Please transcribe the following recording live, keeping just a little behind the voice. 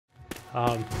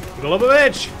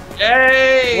Globovich!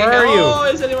 Hey! Where are hello,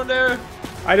 you? Is anyone there?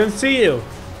 I don't see you.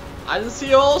 I didn't see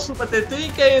you also, but they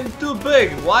think I am too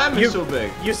big. Why am I so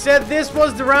big? You said this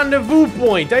was the rendezvous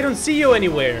point. I don't see you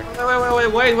anywhere.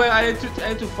 Wait. I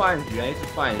need to find you.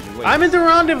 Wait. I'm at the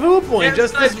rendezvous point,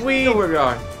 just as I we know where we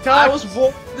are. talked. I was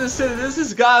born in this city. This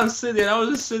is God's city, and I was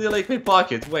in the city like my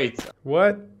pocket. Wait.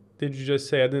 What did you just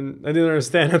say? I didn't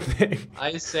understand a thing.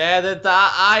 I said that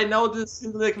I know this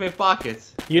city like my pocket.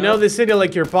 You know the city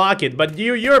like your pocket, but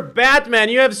you're Batman.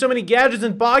 You have so many gadgets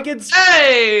and pockets.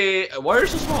 Hey! Why are you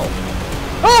so small?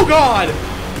 Oh God!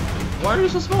 Why are you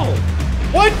so small?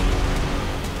 What?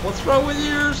 What's wrong with you?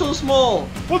 You're so small.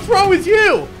 What's wrong with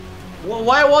you?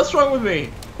 Why? What's wrong with me?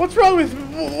 What's wrong with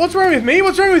me? What's wrong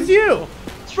with you?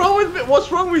 What's wrong with me? What's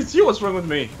wrong with you? What's wrong with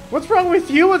me? What's wrong with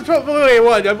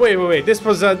you? Wait. This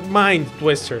was a mind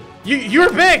twister.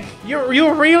 You're big.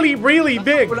 You're really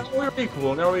big. We're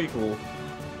equal. Now we're equal.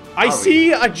 I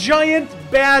see a giant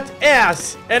bat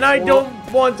ass, and I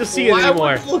don't want to see it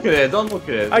anymore. Don't look at it. Don't look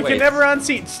at it. I can never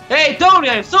unsee it. Hey, Tony!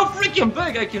 I'm so freaking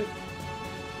big. I can.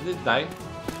 Did it die?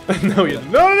 No,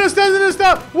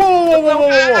 stop! Whoa!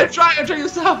 I'm trying to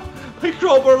stop. My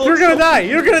crowbar looks You're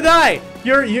gonna die.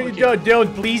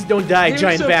 Please don't die,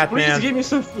 giant Batman. Please give me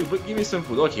some food. Give me some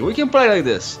food. Okay, we can play like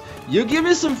this. You give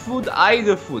me some food, I eat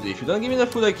the food. If you don't give me the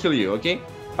food, I kill you. Okay?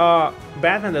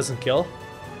 Batman doesn't kill.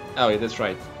 Oh yeah, that's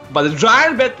right. But the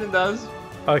giant Batman does.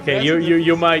 Okay,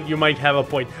 you might have a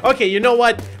point. Okay, you know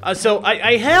what? So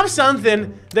I have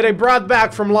something that I brought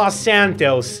back from Los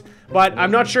Santos, but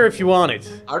I'm not sure if you want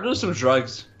it. Are there some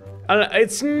drugs?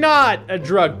 It's not a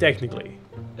drug technically.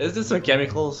 Is this some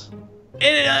chemicals?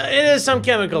 It is some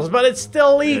chemicals, but it's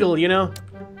still legal, you know.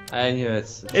 I knew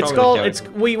it.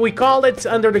 We call it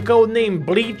under the code name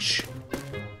bleach.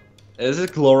 Is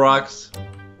it Clorox?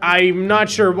 I'm not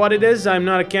sure what it is. I'm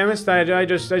not a chemist. I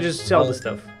just sell the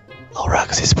stuff.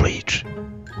 Clorox is bleach.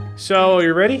 So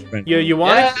you ready? You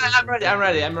want it? I'm ready.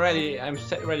 I'm ready and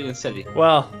steady.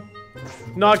 Well,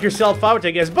 knock yourself out,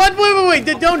 I guess. But wait!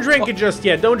 Don't drink it just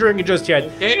yet.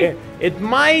 Okay. It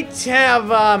might have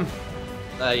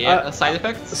a side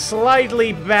effect.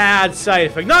 Slightly bad side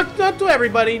effect. Not to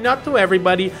everybody.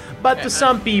 But to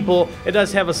some people, it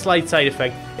does have a slight side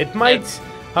effect. It might.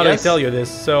 How do I tell you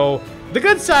this? So. The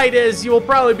good side is you will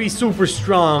probably be super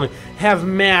strong, have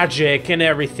magic and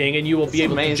everything, and you will be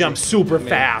able to jump super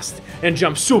fast and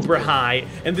jump super high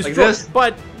and destroy. Like this?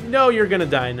 But no, you're gonna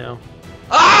die now.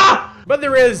 Ah! But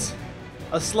there is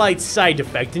a slight side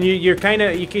effect, and you kind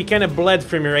of bled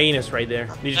from your anus right there.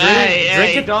 Did you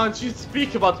drink it? Don't you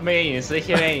speak about my anus? I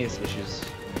have anus issues.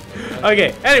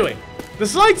 Okay. Anyway, the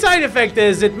slight side effect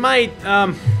is it might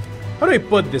how do I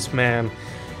put this, man?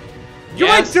 You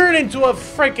might turn into a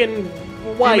freaking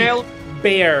white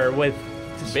bear with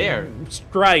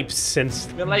stripes and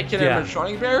like an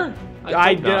animatronic bear?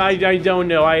 I don't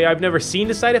know. I've never seen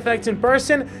the side effects in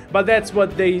person, but that's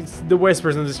what the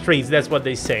whispers in the streets. That's what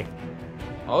they say.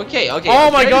 Okay. Oh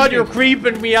my God, you're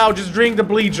creeping me out. Just drink the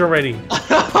bleach already.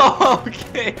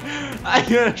 Okay, I'm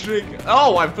gonna drink.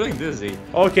 Oh, I'm feeling dizzy.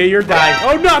 Okay, you're dying.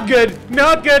 Oh, not good.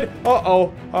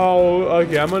 Oh,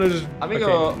 okay. I'm gonna just.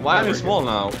 Why am I small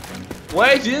now?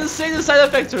 Wait, you didn't say the side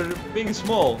effects are being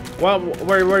small. Well,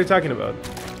 what are you talking about?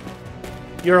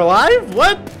 You're alive?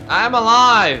 What? I'm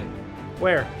alive.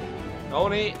 Where?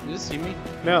 Tony, do you see me?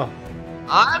 No.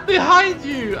 I'm behind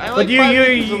you. I'm but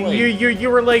like you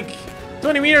were like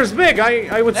 20 meters big.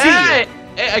 I would see you. Hey,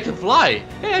 I can fly.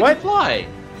 Hey, I can fly.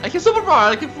 I can superpower.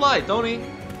 I can fly, Tony.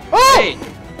 Oh! Hey.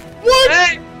 What?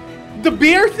 Hey. The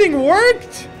bear thing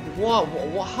worked? What?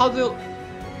 How do?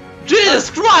 Jesus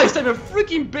Christ! I'm a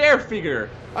freaking bear figure.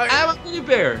 I'm a mini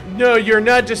bear. No, you're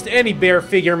not just any bear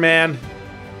figure, man.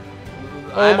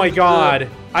 Oh my God!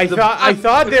 I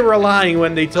thought they were lying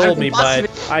when they told me, but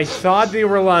I thought they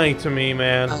were lying to me,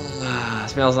 man.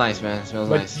 Smells nice, man. Smells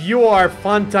nice. But you are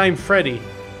Funtime Freddy.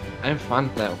 I'm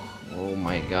Funtime. Oh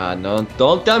my God!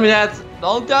 Don't tell me that.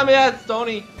 Don't tell me that,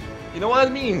 Tony. You know what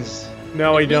it means?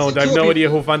 No, I don't. I have no idea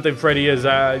who Funtime Freddy is.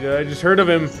 I just heard of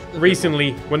him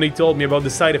recently when they told me about the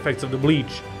side effects of the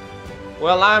bleach.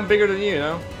 Well, I'm bigger than you,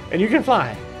 know? And you can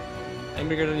fly. I'm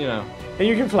bigger than you now. And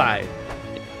you can fly.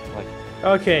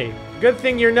 Okay. Good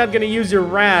thing you're not gonna use your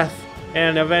wrath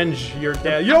and avenge your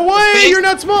dad. Yo, wait! You're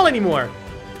not small anymore!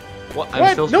 What?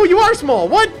 No, you are small!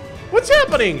 What? What's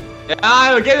happening? Yeah,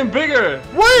 I'm getting bigger!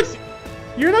 What?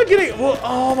 You're not getting... Well,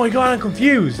 oh my God, I'm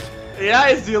confused. Yeah,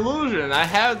 it's the illusion. I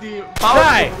have the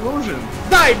power of illusion.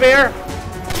 Die, bear!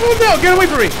 Oh no, get away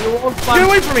from me! Get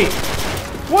away from me!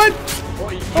 What?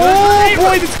 Oh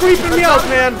boy, this is creeping me out,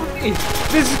 man!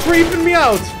 This is creeping me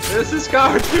out! This is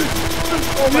cartoon.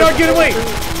 No, get away!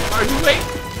 Wait.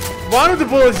 One of the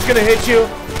bullets is gonna hit you.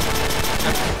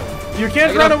 You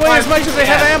can't run away as much as I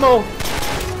have ammo.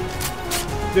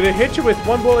 Did it hit you with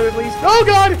one bullet at least? Oh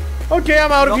god! Okay,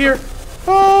 I'm out of here.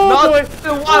 Oh boy!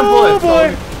 Oh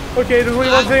boy! Okay, there's only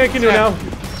one thing I can do now.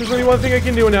 There's only one thing I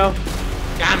can do now.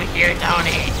 Come here,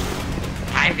 Tony.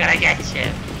 I'm gonna get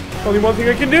you. Only one thing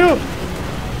I can do.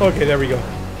 Okay, there we go.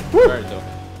 Woo. I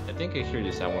think I hear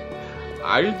you somewhere.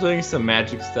 Are you doing some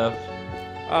magic stuff?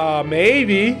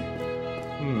 Maybe.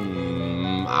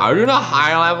 Are you in a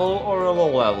high level or a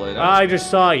low level? You know? I just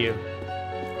saw you.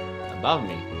 Above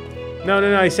me. No,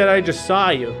 I said I just saw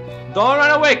you. Don't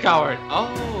run away, coward.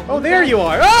 Oh, there you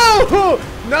are. Oh,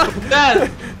 no.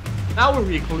 Now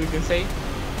we're equal, you can say.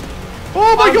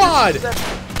 Oh my god.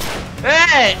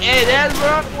 Hey, that's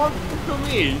what wants to kill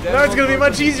me. Now it's gonna be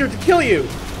much easier to kill you.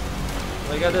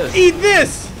 Look at this. Eat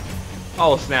this.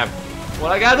 Oh, snap.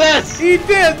 Well, I got this. Eat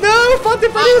this. No,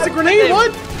 FUNTIME FREDDY was a grenade.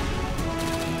 What?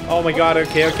 Oh my god,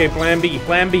 okay, plan B.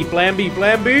 Plan B.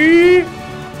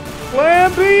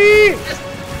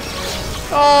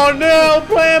 Oh no,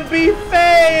 plan B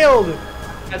failed!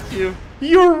 That's you.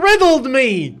 You riddled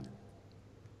me!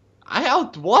 I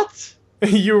out what?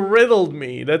 You riddled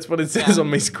me, that's what it says on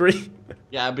my screen.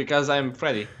 Yeah, because I'm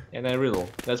Freddy, and I riddle.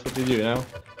 That's what you do, you know?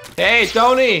 Hey,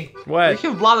 Tony! What? You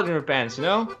have blood on your pants, you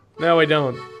know? No, I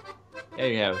don't. Yeah,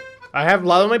 you have. I have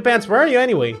blood on my pants, where are you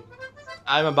anyway?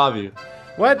 I'm above you.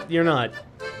 What? You're not.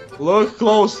 Look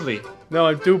closely. No,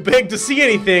 I'm too big to see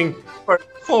anything.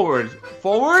 Forward.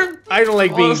 Forward? I don't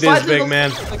like being this big,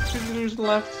 man. Like 2 meters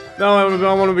left. No, I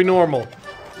want to be normal.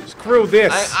 Screw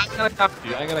this. I'm gonna come to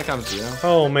you. I'm gonna come to you.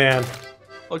 Oh, man.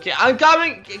 Okay, I'm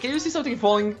coming. Can you see something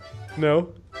falling?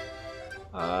 No.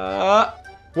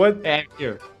 What? Hey, I'm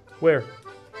here. Where?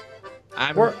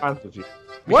 I'm in front of you.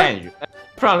 What? Behind you. In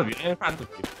front of you. In front of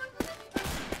you.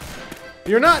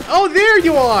 You're not. Oh, there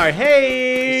you are.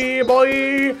 Hey,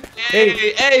 boy.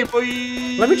 Hey, boy.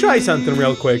 Let me try something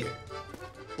real quick.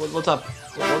 What's up?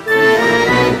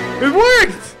 It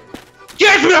worked!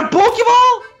 Get me a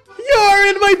Pokeball? You're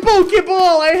in my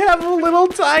Pokeball! I have a little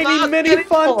tiny mini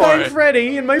FUNTIME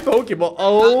Freddy in my Pokeball.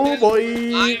 Oh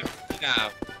boy! I'm free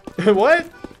now. What?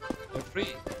 I'm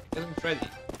free. I'm Freddy.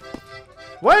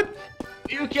 What?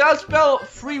 You cannot spell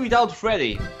free without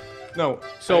Freddy. No.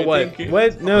 So what?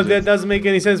 What? No, that doesn't make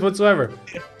any sense whatsoever.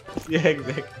 Yeah,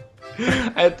 exactly.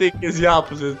 I think it's the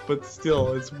opposite, but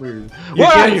still, it's weird. Where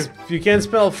are you? You can't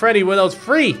spell Freddy without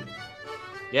free.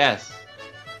 Yes.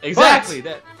 Exactly.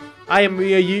 But I am.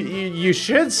 You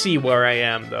should see where I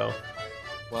am, though.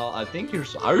 Well, I think you're.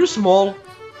 Are you small?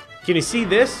 Can you see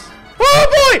this?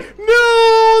 Oh boy!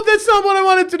 No, that's not what I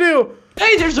wanted to do.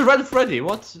 Hey, there's a red Freddy.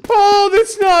 What? Oh,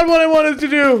 that's not what I wanted to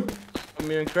do. I'm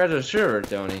incredibly sure,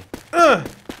 Tony.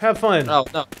 Have fun. Oh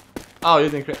no. Oh, you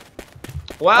didn't.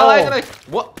 Well, I'm gonna.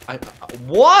 What?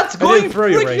 What's going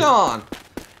on?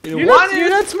 You're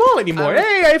not small anymore.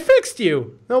 Hey, I fixed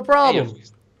you. No problem. Hey,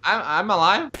 I'm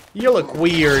alive. You look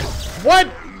weird. What?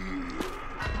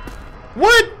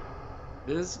 What?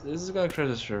 This is gonna crash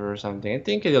the server or something. I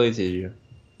think it deleted you.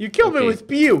 You killed me with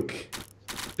puke.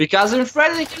 Because I'm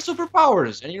Freddy and your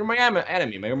superpowers, and you're my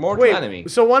enemy, my mortal enemy.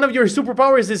 So one of your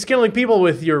superpowers is killing people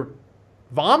with your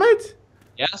vomit?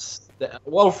 Yes.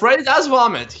 Well, Freddy does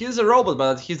vomit. He's a robot,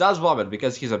 but he does vomit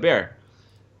because he's a bear.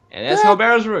 And that's how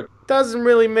bears work. Doesn't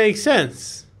really make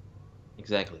sense.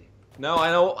 Exactly. No, I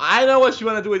know what you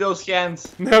want to do with those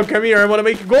hands. No, come here. I want to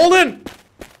make you golden.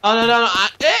 Oh, no.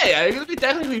 Hey, I'm going to be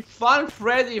technically fun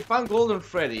golden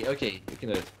Freddy. Okay, you can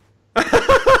do it.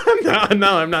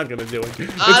 no, I'm not gonna do it. Do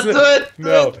it.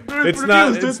 No,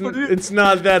 it's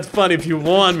not that fun if you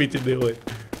want me to do it.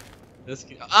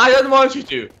 I don't want you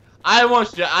to. I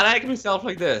want you to. I like myself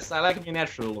like this. I like my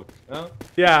natural look. Huh?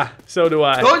 Yeah, so do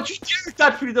I. Don't you dare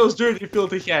touch me with those dirty,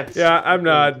 filthy hands. Yeah, I'm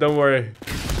not. Don't worry.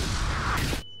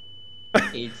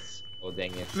 Oh,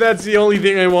 dang it. That's the only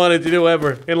thing I wanted to do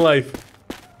ever in life.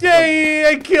 Yay!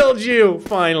 I killed you!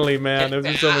 Finally, man. There's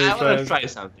been so many times. I want to try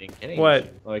something.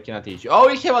 What? Oh, I cannot teach you. Oh,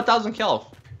 you have 1,000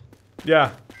 health. Yeah,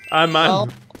 I'm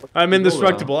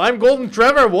indestructible. I'm Golden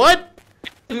Trevor. What?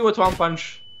 Kill you with one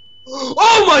punch.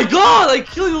 Oh my god! I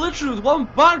kill you literally with one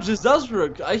punch. This does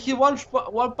work. I hit one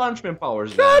punch man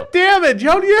powers. God damn it!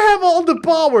 How do you have all the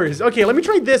powers? Okay, let me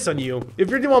try this on you.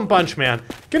 If you're the One Punch Man,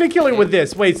 gonna kill you with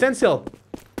this. Wait, stand still.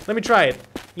 Let me try it.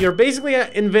 You're basically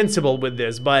invincible with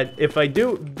this, but if I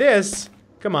do this,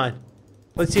 come on.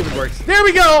 Let's see if it works. There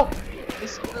we go!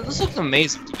 This looks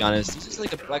amazing, to be honest. This is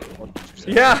like a black hole.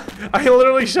 Yeah, I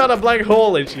literally shot a black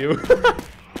hole at you.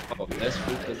 Oh, that's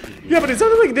yeah, but it's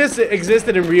something like this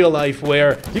existed in real life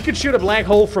where you could shoot a black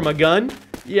hole from a gun.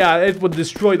 Yeah, it would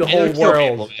destroy the whole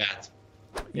world.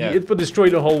 it would destroy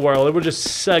the whole world. It would just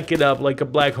suck it up like a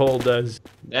black hole does.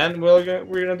 And we're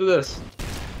gonna do this.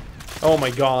 Oh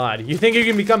my god. You think you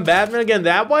can become Batman again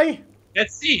that way?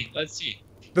 Let's see. Let's see.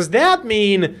 Does that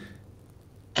mean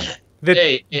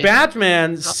that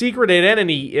Batman's secret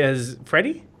identity is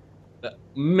Freddy?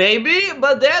 Maybe,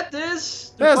 but that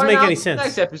is... That doesn't make any sense.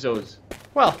 Next episode.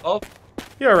 Well,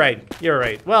 you're right. You're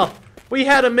right. Well, we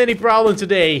had a mini problem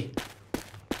today.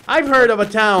 I've heard of a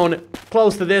town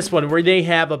close to this one where they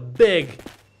have a big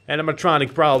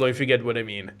animatronic problem, if you get what I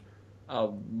mean.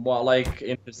 What, like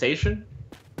infestation?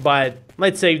 But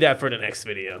let's save that for the next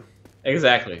video.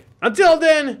 Exactly. Until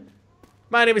then,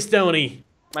 my name is Tony.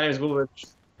 My name is Woolwich.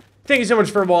 Thank you so much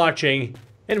for watching,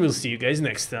 and we'll see you guys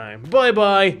next time.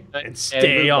 Bye-bye, and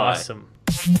stay awesome.